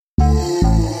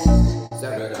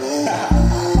Blank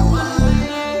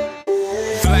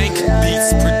Beats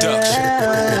Production.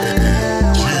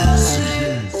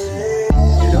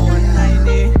 You the one I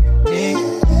need,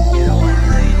 you the one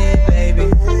I need, baby.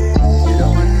 You the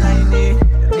one I need,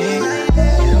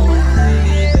 you the one I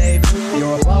need, baby.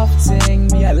 You're a buff ting,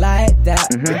 me I like that.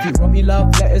 If you wrote me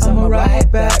love letters, I'ma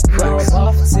write back. You're a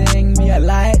buff ting, me I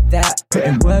like that.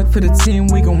 Putting work for the team,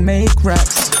 we gon' make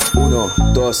racks. Uno,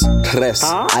 dos, tres,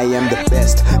 I am the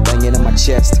best, banging on my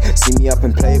chest. See me up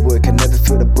in Playboy, can never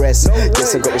feel the breast.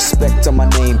 Guess I got respect on my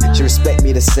name, she respect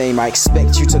me the same. I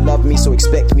expect you to love me, so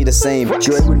expect me the same.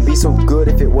 Joy wouldn't be so good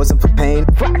if it wasn't for pain.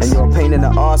 And you're a pain in the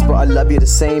ass, but I love you the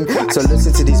same. So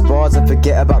listen to these bars and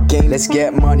forget about game, let's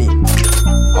get money.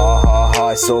 Ha ha ha,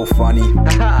 it's so funny.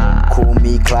 Call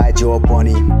me Clyde, you're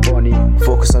Bonnie.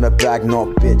 Focus on the bag, not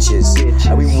bitches.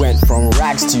 And we went from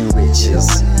rags to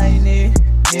riches.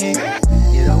 You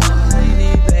the one I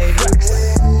need, baby.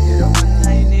 You the one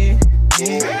I need,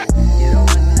 you the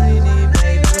one I need,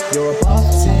 baby. You're a buff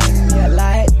ting, me I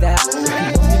like that. If you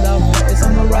want me love letters,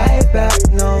 I'ma write back.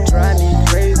 No, drive me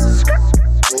crazy,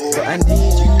 but I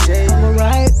need you, Jay. I'ma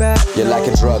write back. You're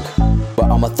like a drug, but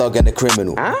I'm a thug and a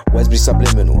criminal. Words be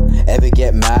subliminal. Ever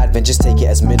get mad, then just take it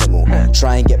as minimal.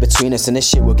 Try and get between us and this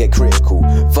shit will get critical.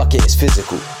 Fuck it, it's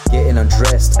physical. Getting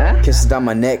undressed, kisses down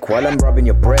my neck while I'm rubbing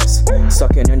your breast.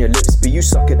 Sucking on your lips, but you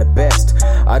suck it the best.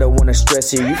 I don't wanna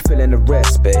stress you, you feeling the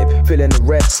rest, babe. Feeling the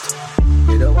rest.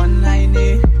 You're the one I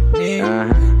need,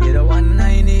 you're the one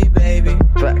I need, baby.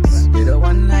 Facts. You're the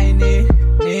one I need,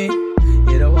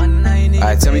 you're the one I need.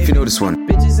 Alright, tell me if you know this one.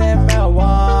 Bitches and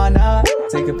marijuana,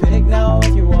 take a pic now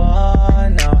if you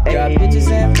wanna. Got bitches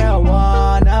and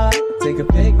marijuana, take a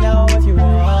pic now if you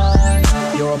wanna.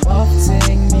 You're a buff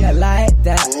ting, me I like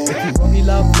that. If you wrote me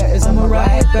love letters, I'ma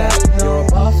write back. You're a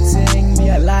buff ting, me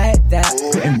I like that.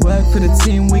 Putting work for the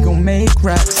team, we gon' make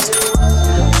racks.